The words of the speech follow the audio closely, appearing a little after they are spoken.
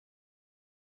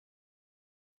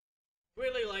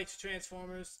really liked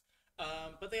Transformers,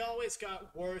 but they always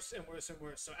got worse and worse and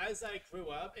worse. So as I grew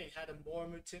up and had a more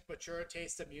mature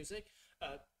taste of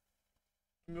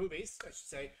movies, I should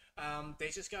say, they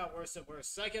just got worse and worse.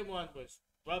 Second one was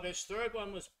rubbish. Third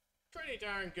one was pretty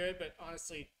darn good, but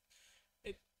honestly,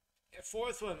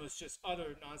 fourth one was just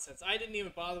utter nonsense. I didn't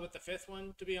even bother with the fifth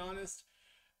one, to be honest.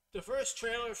 The first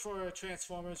trailer for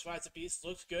Transformers Rise of Beasts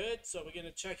looked good, so we're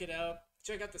gonna check it out.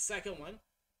 Check out the second one,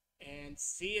 and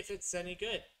see if it's any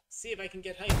good. See if I can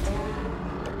get hyped.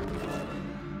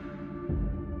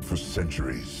 For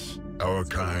centuries, our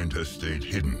kind has stayed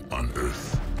hidden on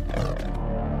Earth.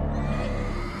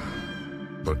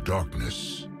 But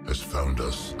darkness has found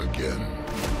us again.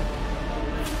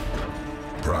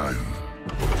 Prime.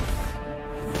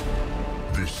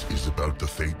 This is about the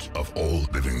fate of all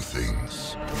living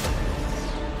things.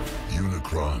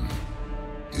 Unicron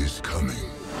is coming.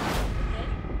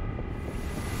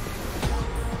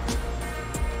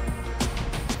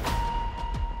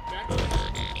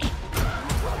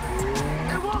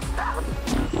 It won't stop!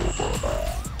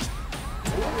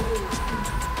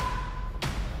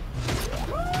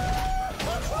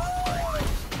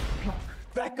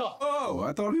 Back up! Oh,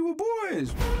 I thought we were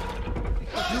boys.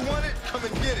 You want it? Come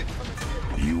and get it.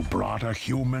 You brought a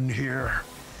human here?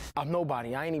 I'm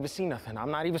nobody. I ain't even seen nothing.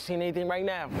 I'm not even seeing anything right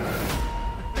now.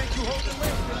 Think you hold the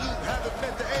weight and you haven't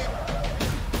met the aim.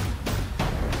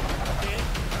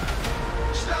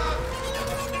 Stop!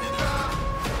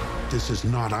 This is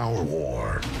not our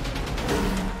war.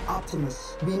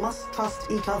 Optimus, we must trust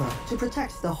each other to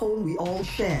protect the home we all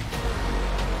share.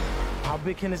 How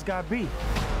big can this guy be?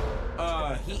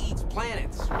 He eats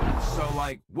planets. So,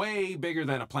 like, way bigger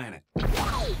than a planet. Yeah.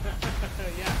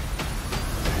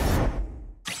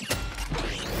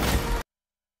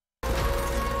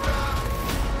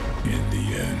 In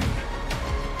the end,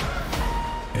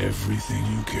 everything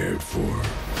you cared for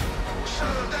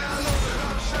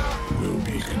will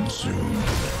be consumed.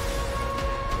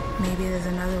 Maybe there's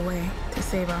another way to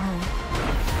save our home.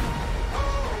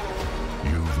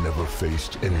 You've never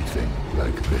faced anything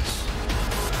like this.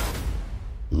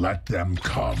 Let them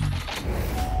come.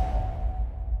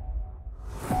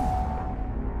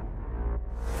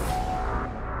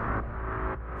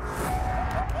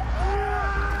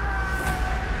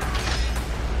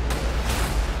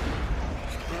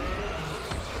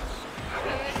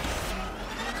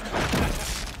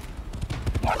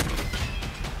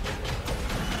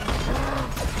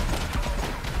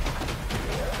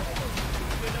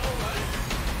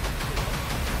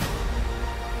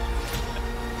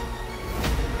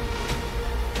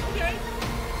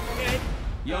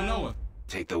 Yo, Noah,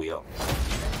 take the wheel.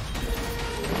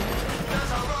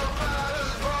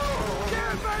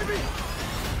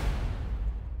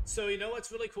 So you know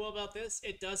what's really cool about this?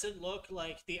 It doesn't look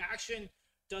like the action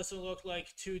doesn't look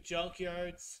like two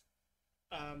junkyards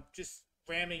just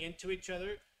ramming into each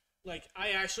other. Like,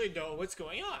 I actually know what's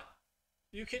going on.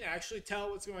 You can actually tell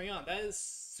what's going on. That is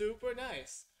super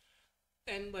nice.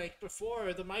 And like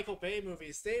before, the Michael Bay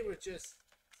movies, it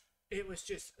was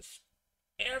just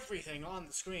everything on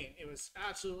the screen. It was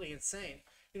absolutely insane.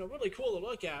 You know, really cool to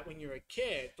look at when you're a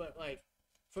kid, but like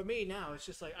for me now, it's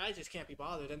just like I just can't be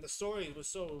bothered. And the stories,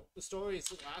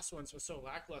 the last ones were so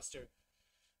lackluster.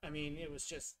 I mean, it was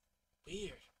just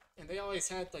weird. And they always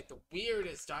had like the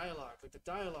weirdest dialogue. Like the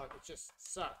dialogue, it just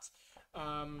sucked.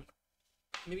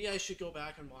 Maybe I should go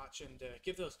back and watch and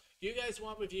give those. Do you guys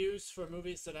want reviews for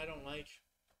movies that I don't like?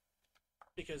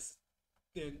 Because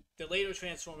the later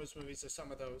Transformers movies are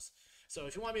some of those. So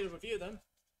if you want me to review them,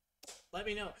 let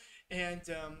me know. And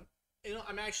you know,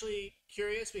 I'm actually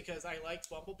curious because I liked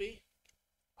Bumblebee.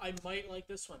 I might like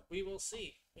this one. We will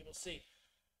see. We will see.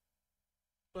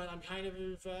 But I'm kind of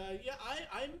yeah.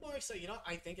 I'm more excited. You know,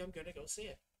 I think I'm gonna go see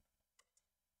it.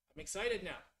 I'm excited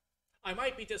now. I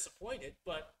might be disappointed,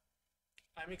 but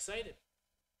I'm excited.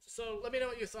 So let me know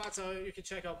what your thoughts are. You can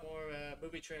check out more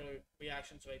movie trailer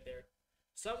reactions right there.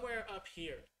 Somewhere up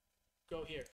here. Go here.